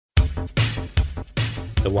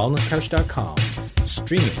TheWellnessCouch.com,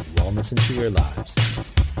 streaming wellness into your lives.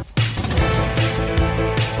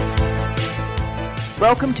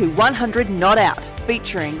 Welcome to 100 Not Out,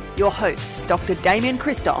 featuring your hosts Dr. Damien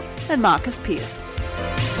Christoph and Marcus Pearce.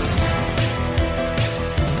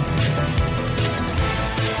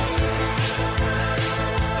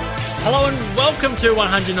 Hello and welcome to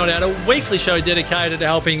 100 Not Out, a weekly show dedicated to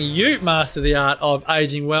helping you master the art of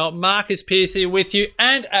aging well. Marcus Pearce here with you,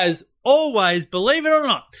 and as always, believe it or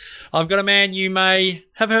not, I've got a man you may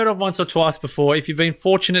have heard of once or twice before. If you've been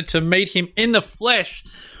fortunate to meet him in the flesh,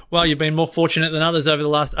 well, you've been more fortunate than others over the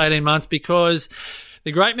last 18 months, because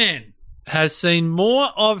the great man has seen more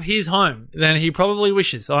of his home than he probably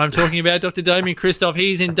wishes. I'm talking about Dr. Damien Christoph.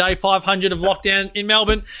 He's in day 500 of lockdown in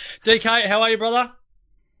Melbourne. DK, how are you, brother?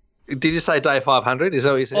 Did you say day 500? Is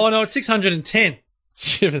that what you said? Oh, no, it's 610.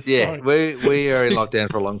 Yeah, we are in lockdown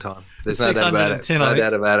for a long time. There's no doubt about it. No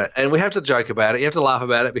doubt about it. And we have to joke about it. You have to laugh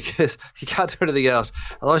about it because you can't do anything else.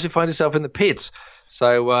 Otherwise, you find yourself in the pits.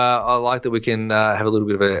 So I like that we can have a little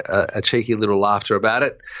bit of a cheeky little laughter about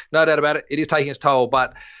it. No doubt about it. It is taking its toll.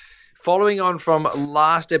 But following on from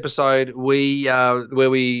last episode, where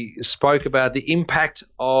we spoke about the impact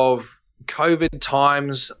of COVID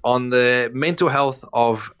times on the mental health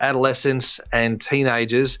of adolescents and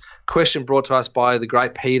teenagers, question brought to us by the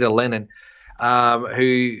great Peter Lennon,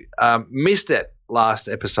 who missed it last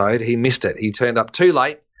episode. He missed it. He turned up too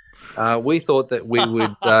late. We thought that we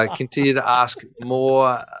would continue to ask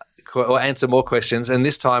more or answer more questions, and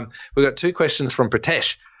this time we got two questions from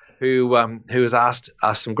Pratesh, who has asked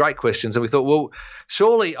us some great questions, and we thought, well,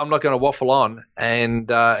 surely I'm not going to waffle on and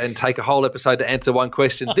take a whole episode to answer one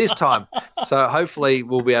question this time. So hopefully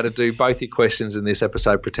we'll be able to do both your questions in this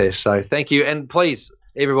episode, Pratesh. So thank you, and please,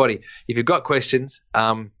 everybody, if you've got questions,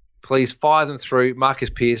 please fire them through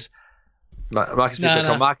Marcus Pearce,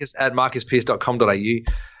 marcuspierce.com, Marcus at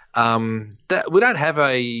marcuspierce.com.au. We don't have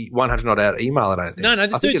a 100 Not Out email, I don't think. No,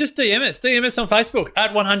 just DM us. DM us on Facebook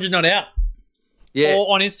at 100 Not Out. Yeah.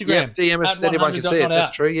 Or on Instagram. Yeah, DM us, then everyone can see it. That's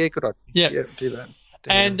true. Yeah, good idea. Yeah, do that.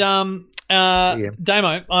 And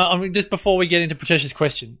Damo, just before we get into Pratesh's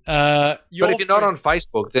question, but if you're not on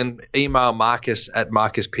Facebook, then email Marcus at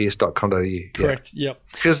marcuspierce.com.au. Correct. Yeah. Yep.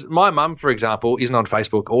 Because my mum, for example, isn't on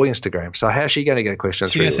Facebook or Instagram, so how's she going to get a question?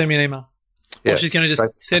 She's going to send me an email. Yeah. Or she's going to just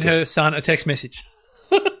send her son a text message.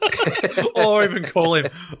 Or even call him.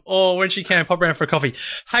 Or when she can, pop around for a coffee.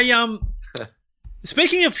 Hey,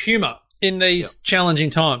 speaking of humour in these challenging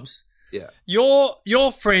times,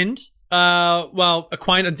 your friend,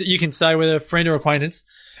 acquaintance, you can say whether a friend or acquaintance,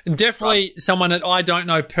 and definitely someone that I don't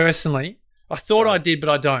know personally. I thought I did, but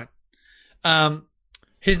I don't.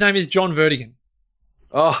 His name is John Vertigan.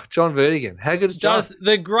 Oh, John Vertigan. How good is John? Does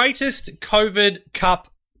the greatest COVID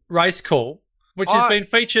Cup race call, which has been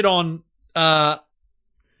featured on,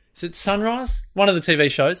 is it Sunrise? One of the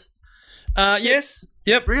TV shows. Yes.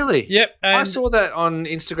 Yep. Really? Yep. And I saw that on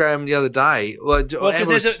Instagram the other day. Well,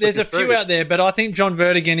 because there's a few out there, but I think John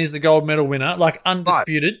Vertigan is the gold medal winner, like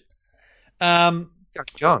undisputed. Right.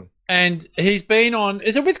 John. And he's been on,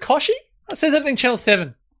 is it with Koshy? It says everything Channel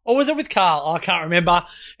 7. Or was it with Carl? I can't remember.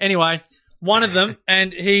 Anyway, one of them,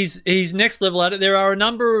 and he's next level at it. There are a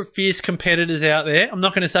number of fierce competitors out there. I'm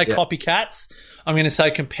not going to say copycats. I'm going to say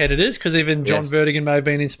competitors, because even John Vertigan may have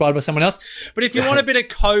been inspired by someone else. But if you want a bit of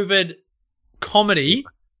COVID comedy,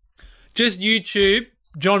 just YouTube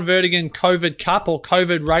John Vertigan COVID Cup or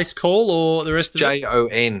COVID race call or the rest of it.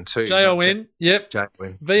 Jon too. Jon, yep.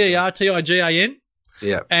 Vertigan.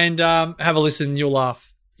 Yeah. And have a listen, you'll laugh.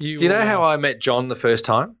 Do you know how I met John the first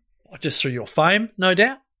time? Just through your fame, no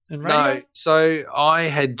doubt. And radio? No, so I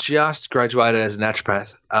had just graduated as a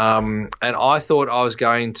naturopath, and I thought I was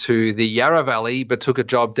going to the Yarra Valley, but took a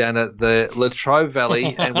job down at the Latrobe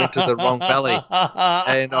Valley and went to the wrong valley.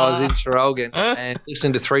 And I was in Traralgon and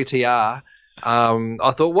listened to 3TR.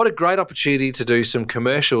 I thought, what a great opportunity to do some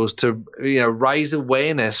commercials to raise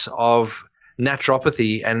awareness of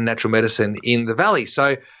naturopathy and natural medicine in the valley.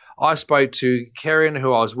 So I spoke to Karen,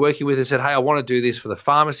 who I was working with, and said, hey, I want to do this for the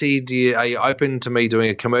pharmacy. Are you open to me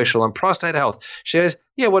doing a commercial on prostate health? She goes,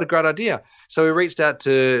 yeah, what a great idea. So we reached out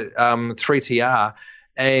to 3TR,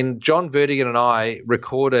 and John Vertigan and I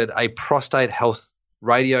recorded a prostate health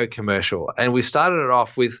radio commercial. And we started it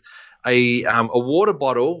off with a water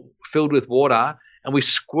bottle filled with water, and we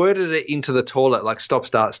squirted it into the toilet like stop,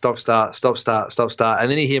 start, stop, start, stop, start, stop, start.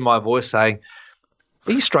 And then you hear my voice saying,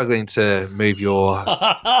 are you struggling to move your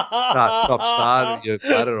start, your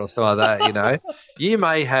bladder or something like that, You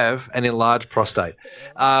may have an enlarged prostate.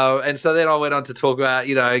 And so then I went on to talk about,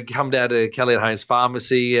 come down to Kelly at Home's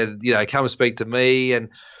pharmacy and, come speak to me. And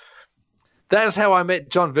That's how I met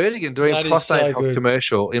John Vertigan doing a prostate health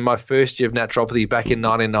commercial in my first year of naturopathy back in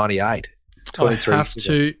 1998. I have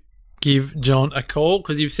to give John a call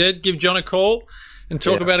because you've said give John a call and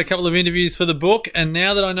talk about a couple of interviews for the book. And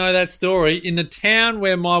now that I know that story, in the town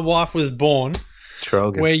where my wife was born,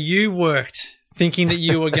 where you worked, thinking that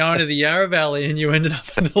you were going to the Yarra Valley and you ended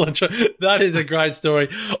up in the Latrobe. That is a great story.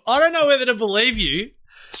 I don't know whether to believe you.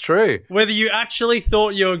 It's true. Whether you actually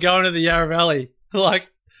thought you were going to the Yarra Valley. Like,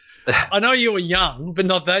 I know you were young, but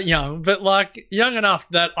not that young, but like young enough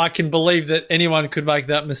that I can believe that anyone could make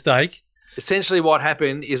that mistake. Essentially what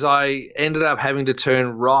happened is I ended up having to turn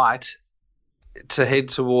right to head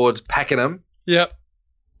towards Pakenham. Yep.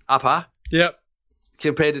 Upper. Yep.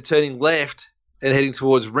 Compared to turning left and heading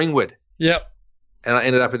towards Ringwood. Yep. And I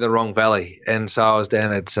ended up in the wrong valley. And so I was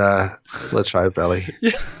down at Latrobe Valley.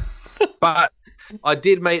 Yeah. But I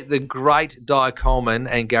did meet the great Di Coleman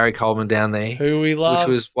and Gary Coleman down there. Who we love.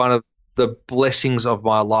 Which was one of the blessings of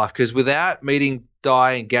my life. Because without meeting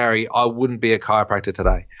Di and Gary, I wouldn't be a chiropractor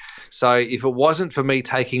today. So if it wasn't for me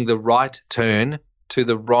taking the right turn to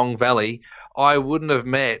the wrong valley, I wouldn't have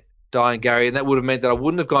met Di and Gary. And that would have meant that I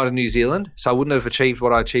wouldn't have gone to New Zealand. So I wouldn't have achieved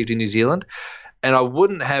what I achieved in New Zealand. And I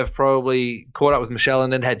wouldn't have probably caught up with Michelle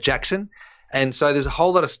and then had Jackson. And so there's a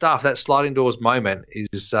whole lot of stuff. That sliding doors moment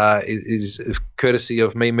is courtesy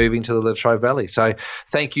of me moving to the Latrobe Valley. So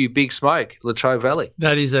thank you, Big Smoke, Latrobe Valley.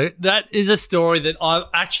 That is a story that I've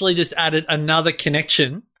actually just added another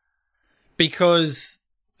connection because,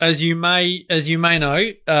 as you may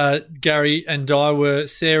know, Gary and Di were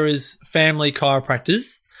Sarah's family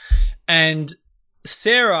chiropractors, and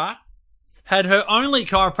Sarah had her only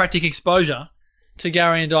chiropractic exposure to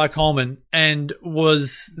Gary and Di Coleman and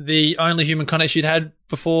was the only human contact she'd had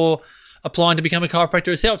before applying to become a chiropractor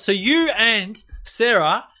herself. So you and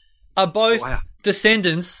Sarah are both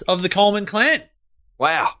descendants of the Coleman clan.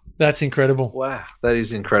 Wow. That's incredible. Wow. That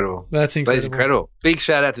is incredible. That's incredible. Big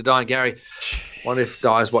shout out to Di and Gary. Wonder if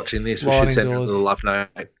Di's watching this. We should send her a little love note.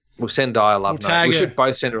 We'll send Di a love note. We should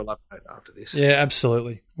both send her a love note after this. Yeah,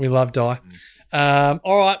 absolutely. We love Di. All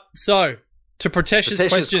right. So, to Pratesh's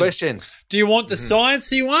questions. Do you want the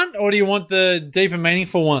sciencey one or do you want the deeper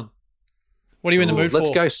meaningful one? What are you in the mood for?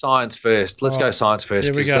 Let's go science first. Let's go science first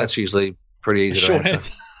because that's usually pretty easy to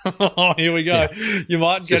answer. Oh, here we go. Yeah. You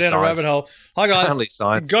might go down a rabbit hole. Hi, guys. Only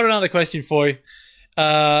science. Got another question for you.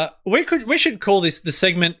 We should call this the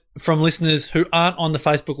segment from listeners who aren't on the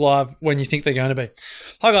Facebook Live when you think they're going to be.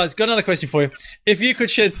 Hi, guys. Got another question for you. If you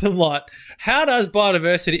could shed some light, how does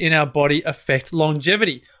biodiversity in our body affect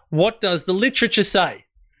longevity? What does the literature say?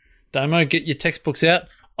 Damo, get your textbooks out.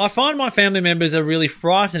 I find my family members are really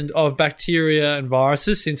frightened of bacteria and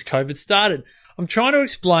viruses since COVID started. I'm trying to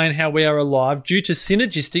explain how we are alive due to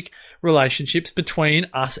synergistic relationships between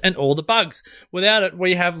us and all the bugs. Without it,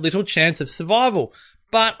 we have little chance of survival.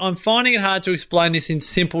 But I'm finding it hard to explain this in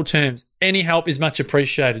simple terms. Any help is much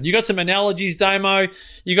appreciated. You got some analogies, Damo.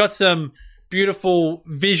 You got some beautiful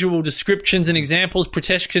visual descriptions and examples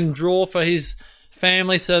Pratesh can draw for his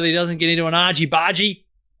family so that he doesn't get into an argy-bargy?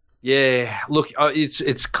 Yeah, look,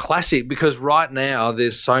 it's classic because right now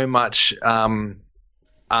there's so much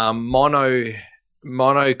monoculture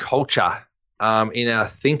in our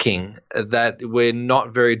thinking that we're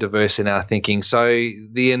not very diverse in our thinking. So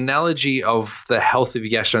the analogy of the health of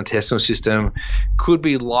your gastrointestinal system could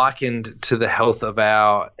be likened to the health of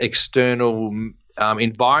our external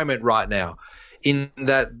environment right now, in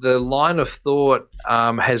that the line of thought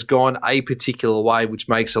has gone a particular way, which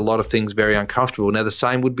makes a lot of things very uncomfortable. Now, the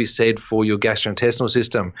same would be said for your gastrointestinal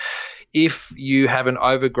system. If you have an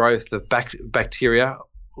overgrowth of bacteria,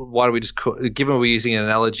 why don't we just call, given we're using an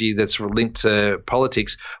analogy that's linked to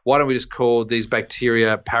politics, why don't we just call these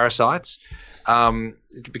bacteria parasites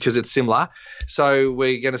because it's similar. So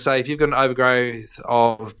we're going to say if you've got an overgrowth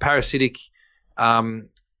of parasitic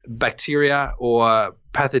bacteria or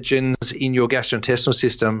pathogens in your gastrointestinal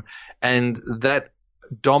system and that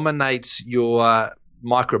dominates your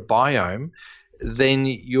microbiome, then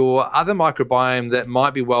your other microbiome that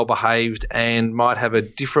might be well behaved and might have a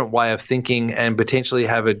different way of thinking and potentially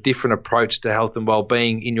have a different approach to health and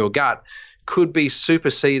well-being in your gut could be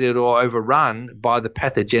superseded or overrun by the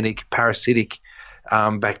pathogenic parasitic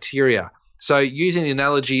bacteria. So using the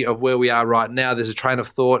analogy of where we are right now, there's a train of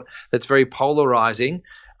thought that's very polarizing,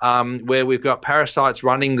 where we've got parasites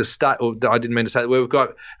running the state, or I didn't mean to say that, where we've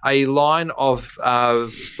got a line of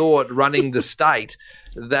thought running the state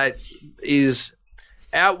that is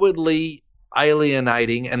outwardly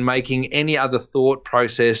alienating and making any other thought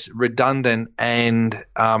process redundant and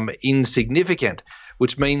insignificant.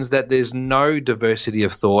 which means that there's no diversity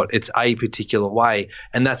of thought. It's a particular way,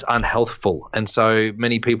 and that's unhealthful. And so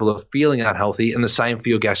many people are feeling unhealthy, and the same for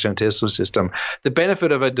your gastrointestinal system. The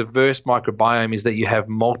benefit of a diverse microbiome is that you have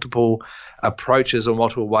multiple approaches or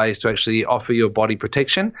multiple ways to actually offer your body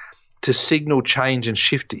protection, to signal change and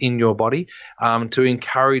shift in your body, to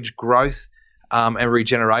encourage growth and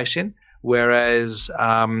regeneration, whereas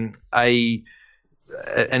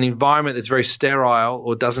an environment that's very sterile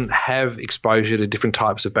or doesn't have exposure to different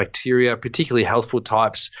types of bacteria, particularly healthful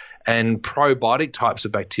types and probiotic types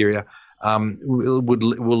of bacteria,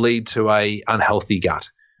 will lead to a unhealthy gut.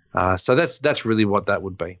 So that's really what that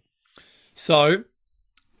would be. So,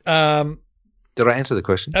 did I answer the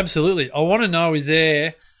question? Absolutely. I want to know, is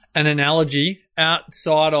there an analogy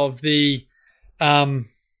outside of the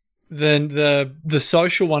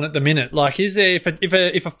social one at the minute? Like, is there, if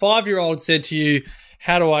a 5-year-old said to you,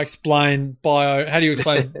 how do you explain,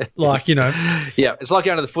 like, you know? Yeah, it's like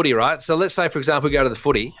going to the footy, right? So let's say, for example, we go to the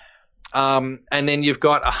footy, and then you've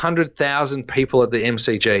got 100,000 people at the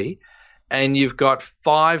MCG, and you've got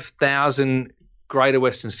 5,000 Greater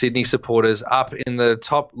Western Sydney supporters up in the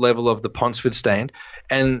top level of the Ponsford stand,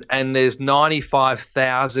 and there's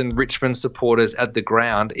 95,000 Richmond supporters at the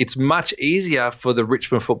ground. It's much easier for the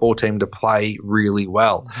Richmond football team to play really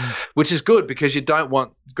well, which is good because you don't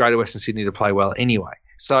want Greater Western Sydney to play well anyway.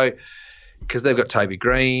 So, because they've got Toby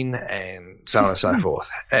Green and so on and so forth.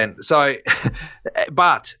 And so,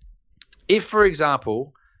 but if, for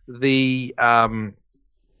example, the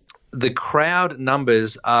crowd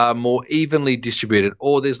numbers are more evenly distributed,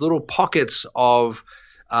 or there's little pockets of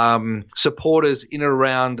supporters in and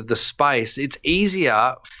around the space, it's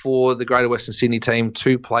easier for the Greater Western Sydney team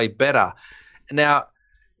to play better. Now,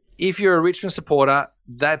 if you're a Richmond supporter,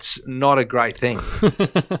 that's not a great thing.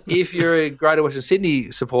 If you're a Greater Western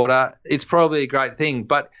Sydney supporter, it's probably a great thing.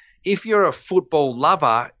 But if you're a football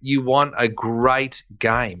lover, you want a great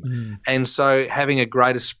game. And so having a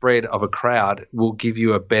greater spread of a crowd will give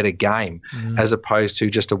you a better game as opposed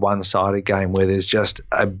to just a one-sided game where there's just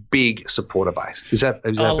a big supporter base. Is that I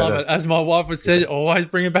love it. As my wife would say, always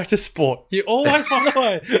bring it back to sport. You always find a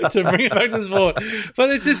way to bring it back to sport.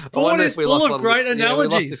 But it's just, sport is full of great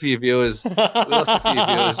analogies. We lost a few viewers.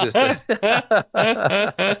 Just there.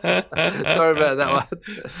 Sorry about that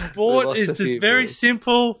one. Sport is just very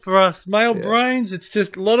simple for us male brains. It's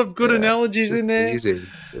just a lot of good analogies in there. Easy.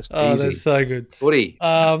 Just easy. Easy. That's so good. Footy.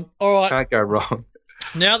 All right. Can't go wrong.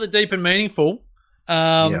 Now the deep and meaningful.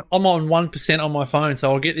 I'm on 1% on my phone,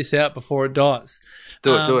 so I'll get this out before it dies.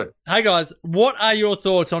 Do it. Hey guys, what are your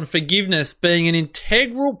thoughts on forgiveness being an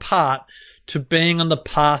integral part to being on the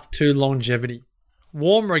path to longevity?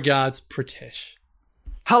 Warm regards, Pritesh.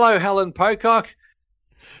 Hello, Helen Pocock.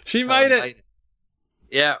 She made it.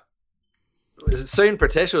 Yeah. Soon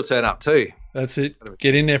Pritesh will turn up too. That's it.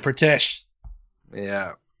 Get in there, Pritesh.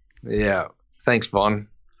 Yeah. Thanks, Von.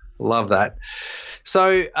 Love that.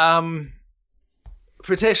 So,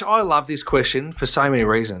 Pritesh, I love this question for so many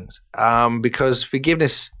reasons. Because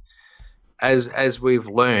forgiveness, as we've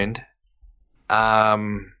learned,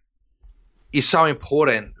 is so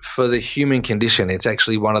important for the human condition. It's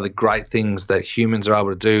actually one of the great things that humans are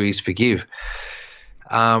able to do is forgive.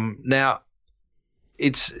 Now,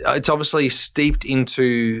 it's obviously steeped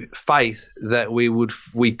into faith that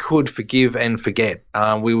we could forgive and forget.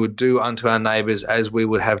 We would do unto our neighbours as we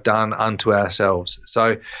would have done unto ourselves.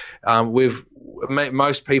 So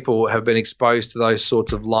most people have been exposed to those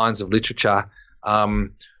sorts of lines of literature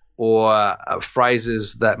or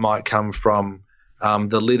phrases that might come from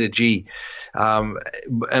the liturgy. But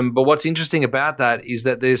what's interesting about that is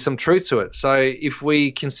that there's some truth to it. So if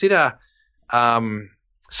we consider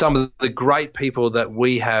some of the great people that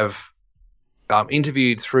we have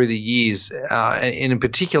interviewed through the years, and in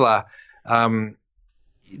particular,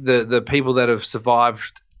 the people that have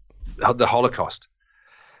survived the Holocaust,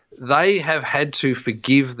 they have had to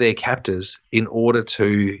forgive their captors in order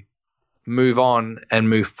to move on and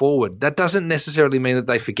move forward. That doesn't necessarily mean that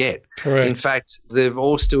they forget. Correct. In fact, they've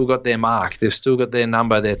all still got their mark. They've still got their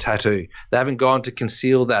number, their tattoo. They haven't gone to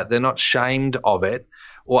conceal that. They're not shamed of it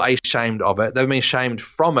or ashamed of it. They've been shamed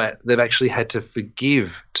from it. They've actually had to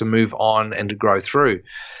forgive to move on and to grow through.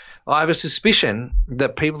 I have a suspicion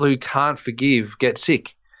that people who can't forgive get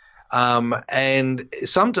sick. And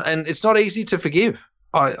it's not easy to forgive.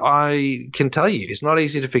 I can tell you it's not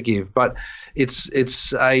easy to forgive, but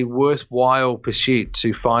it's a worthwhile pursuit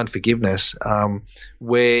to find forgiveness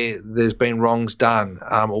where there's been wrongs done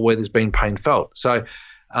or where there's been pain felt. So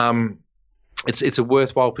it's a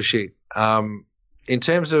worthwhile pursuit. In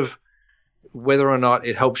terms of whether or not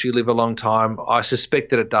it helps you live a long time, I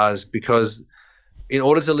suspect that it does, because in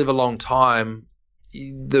order to live a long time,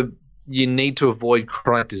 you need to avoid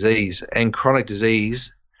chronic disease, and chronic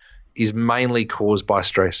disease is mainly caused by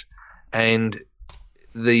stress, and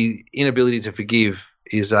the inability to forgive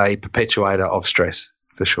is a perpetuator of stress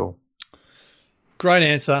for sure. Great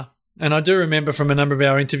answer. And I do remember from a number of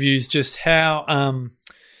our interviews just how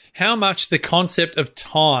much the concept of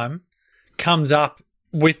time comes up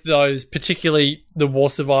with those, particularly the war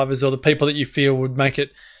survivors or the people that you feel would make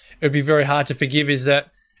it would be very hard to forgive, is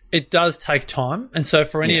that it does take time. And so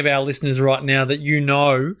for any of our listeners right now that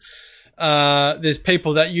there's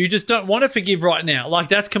people that you just don't want to forgive right now, like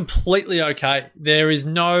that's completely okay. There is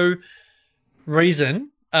no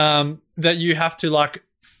reason that you have to like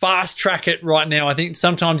fast track it right now. I think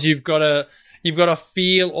sometimes you've got to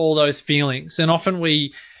feel all those feelings. And often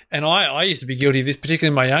I used to be guilty of this, particularly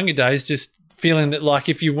in my younger days, just feeling that like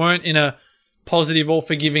if you weren't in a positive or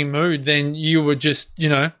forgiving mood, then you were just,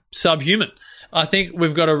 subhuman. I think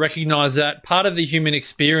we've got to recognize that part of the human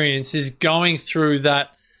experience is going down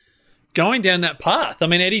that path. I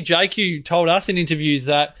mean, Eddie JQ told us in interviews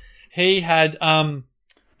that he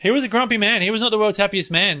was a grumpy man. He was not the world's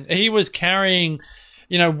happiest man. He was carrying,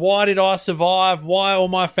 why did I survive? Why all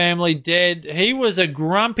my family dead? He was a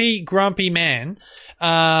grumpy man.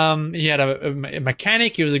 He had a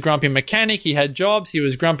mechanic. He was a grumpy mechanic. He had jobs. He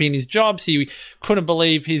was grumpy in his jobs. He couldn't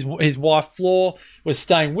believe his wife, Flor, was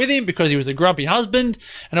staying with him because he was a grumpy husband.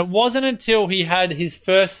 And it wasn't until he had his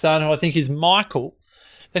first son, who I think is Michael,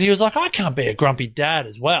 that he was like, I can't be a grumpy dad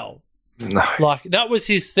as well. No. Like, that was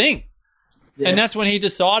his thing. Yes. And that's when he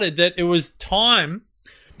decided that it was time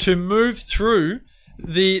to move through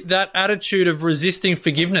that attitude of resisting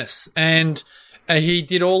forgiveness. And he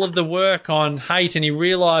did all of the work on hate, and he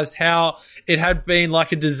realized how it had been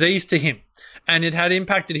like a disease to him, and it had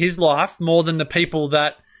impacted his life more than the people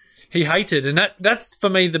that he hated. And that's for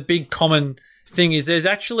me the big common thing is there's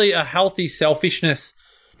actually a healthy selfishness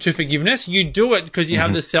to forgiveness. You do it because you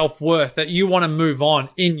have the self-worth that you want to move on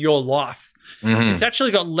in your life. It's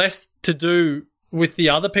actually got less to do with the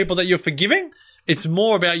other people that you're forgiving. It's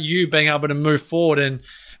more about you being able to move forward. And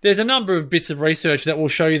there's a number of bits of research that will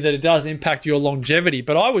show you that it does impact your longevity.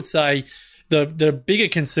 But I would say the bigger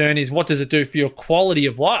concern is what does it do for your quality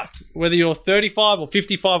of life? Whether you're 35 or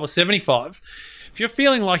 55 or 75, if you're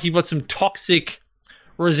feeling like you've got some toxic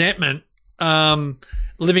resentment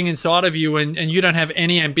living inside of you and you don't have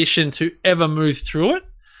any ambition to ever move through it,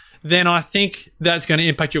 then I think that's going to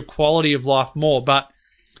impact your quality of life more. But,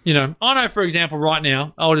 I know, for example, right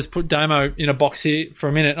now, I'll just put Damo in a box here for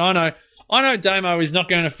a minute. I know Damo is not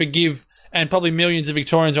going to forgive, and probably millions of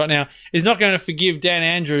Victorians right now, is not going to forgive Dan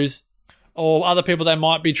Andrews or other people they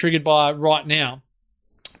might be triggered by right now.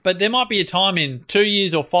 But there might be a time in 2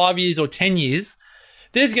 years or 5 years or 10 years,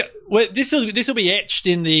 this will be etched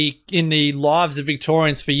in the lives of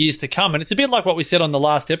Victorians for years to come. And it's a bit like what we said on the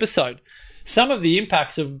last episode. Some of the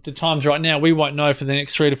impacts of the times right now we won't know for the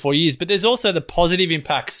next 3 to 4 years, but there's also the positive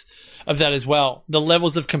impacts of that as well, the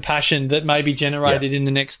levels of compassion that may be generated in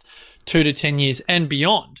the next 2 to 10 years and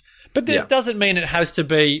beyond. But that doesn't mean it has to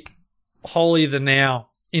be wholly the now,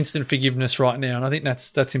 instant forgiveness right now. And I think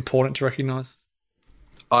that's important to recognise.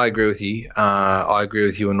 I agree with you. I agree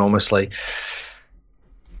with you enormously.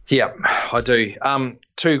 Yeah, I do.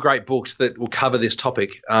 2 great books that will cover this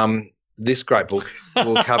topic. This great book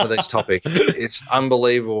will cover this topic. It's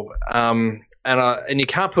unbelievable. And you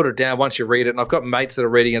can't put it down once you read it. And I've got mates that are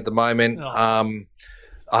reading at the moment.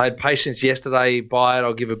 I had patients yesterday buy it.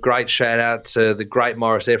 I'll give a great shout out to the great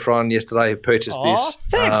Maurice Efron yesterday who purchased this.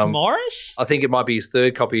 Thanks, Maurice. I think it might be his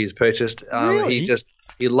 3rd copy he's purchased. Really?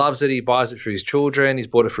 He loves it. He buys it for his children. He's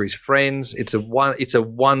bought it for his friends. It's a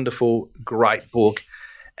wonderful, great book.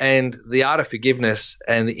 And the art of forgiveness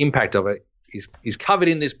and the impact of it is covered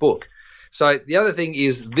in this book. So the other thing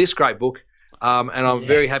is this great book, and I'm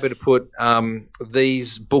very happy to put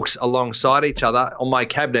these books alongside each other on my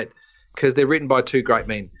cabinet because they're written by 2 great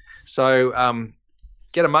men. So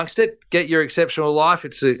get amongst it. Get Your Exceptional Life.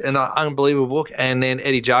 It's an unbelievable book. And then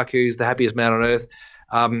Eddie Jaku's The Happiest Man on Earth.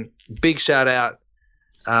 Big shout out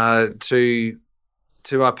to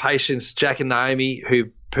my patients, Jack and Naomi, who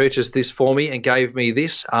purchased this for me and gave me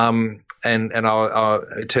this. And I'm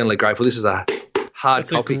eternally grateful. This is a hard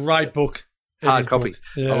copy. It's a great book. Hard copy.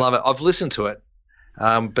 Yeah. I love it. I've listened to it,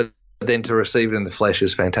 but then to receive it in the flesh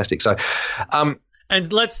is fantastic. So,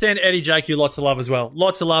 and let's send Eddie JQ lots of love as well.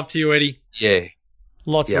 Lots of love to you, Eddie. Yeah.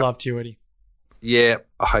 Lots of love to you, Eddie. Yeah,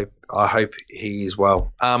 I hope he is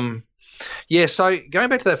well. So going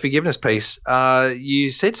back to that forgiveness piece,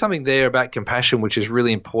 you said something there about compassion, which is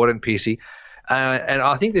really important, Piercy. And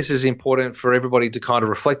I think this is important for everybody to kind of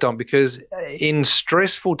reflect on because in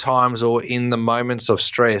stressful times or in the moments of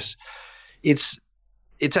stress, it's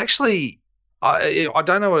it's actually, I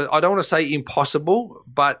don't know, I don't want to say impossible,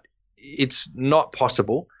 but it's not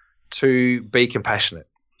possible to be compassionate,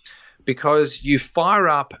 because you fire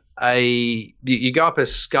up you go up a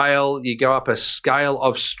scale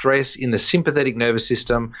of stress in the sympathetic nervous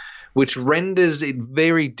system, which renders it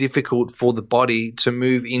very difficult for the body to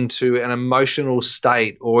move into an emotional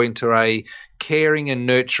state or into a caring and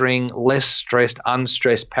nurturing, less stressed,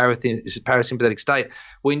 unstressed parasympathetic state.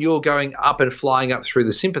 When you're going up and flying up through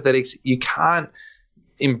the sympathetics, you can't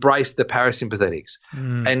embrace the parasympathetics.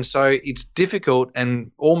 And so it's difficult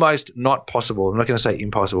and almost not possible. I'm not going to say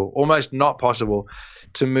impossible, almost not possible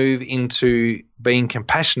to move into being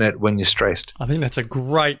compassionate when you're stressed. I think that's a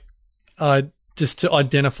great just to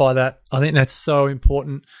identify that. I think that's so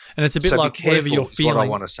important. And it's a bit like whatever you're feeling. What I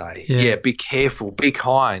want to say. Yeah, be careful, be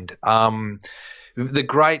kind. The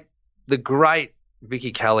great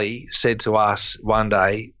Vicky Kelly said to us one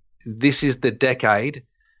day, this is the decade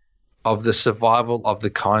of the survival of the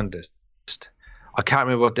kindest. I can't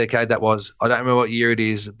remember what decade that was. I don't remember what year it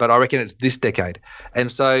is, but I reckon it's this decade.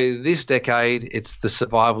 And so this decade, it's the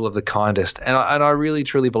survival of the kindest. And I really,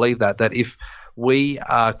 truly believe that if we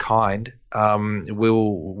are kind, we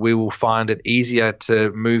will find it easier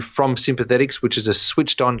to move from sympathetics, which is a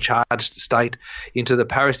switched-on, charged state, into the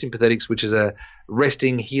parasympathetics, which is a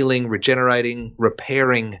resting, healing, regenerating,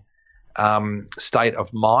 repairing state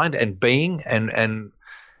of mind and being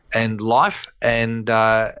and life, and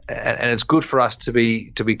it's good for us to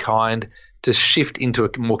be kind, to shift into a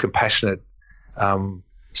more compassionate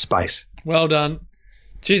space. Well done.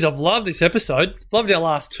 Geez, I've loved this episode. Loved our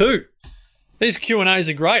last two. These Q&As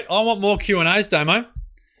are great. I want more Q&As, Damo.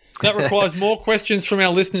 That requires more questions from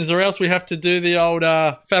our listeners, or else we have to do the old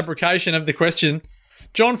fabrication of the question.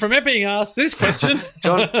 John from Epping asks this question.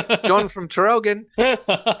 John from Traralgon.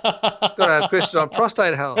 Got a question on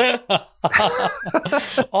prostate health.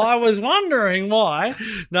 I was wondering why.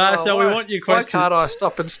 No, we want your question. Why can't I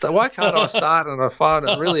stop and why can't I start and I find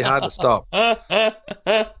it really hard to stop?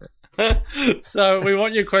 So we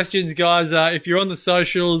want your questions, guys. If you're on the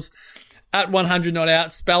socials, at 100 Not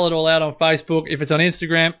Out, spell it all out on Facebook. If it's on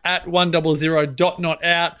Instagram, at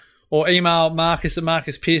 100.notout, or email Marcus at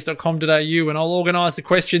marcuspierce.com.au, and I'll organise the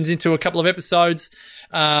questions into a couple of episodes.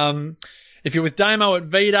 If you're with Damo at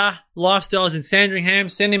Vita Lifestyles in Sandringham,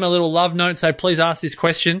 send him a little love note and say, please ask this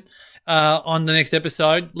question on the next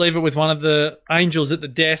episode. Leave it with one of the angels at the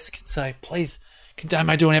desk. Say, please, can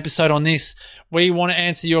Damo do an episode on this? We want to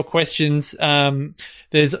answer your questions.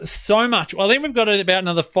 There's so much. Well, I think we've got about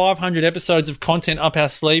another 500 episodes of content up our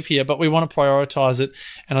sleeve here, but we want to prioritise it.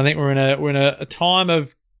 And I think we're in a time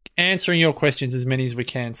of answering your questions, as many as we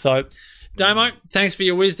can. So, Damo, thanks for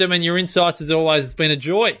your wisdom and your insights as always. It's been a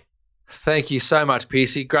joy. Thank you so much,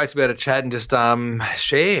 Piercy. Great to be able to chat and just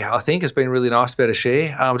share. I think it's been really nice to be able to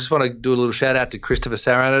share. I just want to do a little shout out to Christopher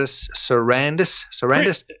Sarandis.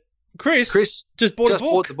 Chris just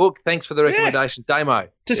bought the book. Thanks for the recommendation, Damo.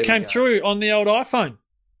 Just came through on the old iPhone.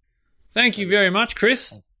 Thank you very much,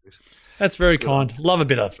 Chris. That's very kind. Love a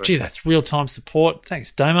bit of, that's real-time support.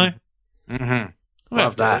 Thanks, Damo. Mm-hmm.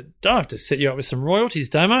 Love that. Don't have to set you up with some royalties,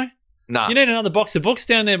 Damo. No. You need another box of books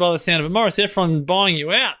down there by the sound of it. Maurice Efron buying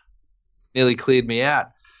you out. Nearly cleared me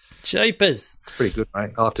out. Jeepers. Pretty good,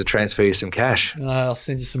 mate. I'll have to transfer you some cash. I'll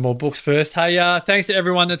send you some more books first. Hey, thanks to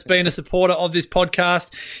everyone that's been a supporter of this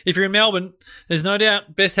podcast. If you're in Melbourne, there's no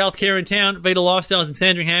doubt best healthcare in town, Vita Lifestyles in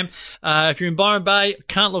Sandringham. If you're in Byron Bay,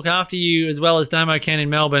 can't look after you as well as Damo can in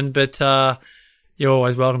Melbourne, but you're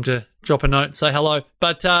always welcome to drop a note and say hello.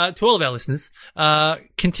 But to all of our listeners,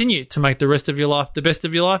 continue to make the rest of your life the best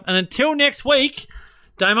of your life. And until next week,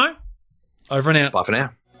 Damo, over and out. Bye for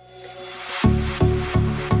now.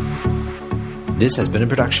 This has been a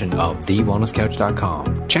production of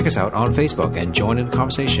TheWellnessCouch.com. Check us out on Facebook and join in the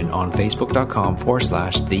conversation on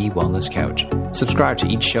Facebook.com/The Wellness Couch. Subscribe to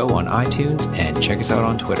each show on iTunes and check us out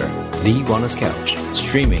on Twitter. The Wellness Couch,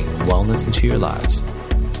 streaming wellness into your lives.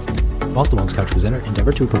 Whilst the Wellness Couch presenter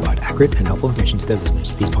endeavour to provide accurate and helpful information to their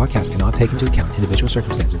listeners, these podcasts cannot take into account individual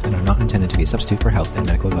circumstances and are not intended to be a substitute for health and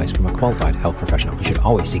medical advice from a qualified health professional. You should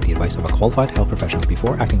always seek the advice of a qualified health professional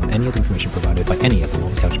before acting on any of the information provided by any of the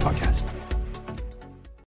Wellness Couch podcasts.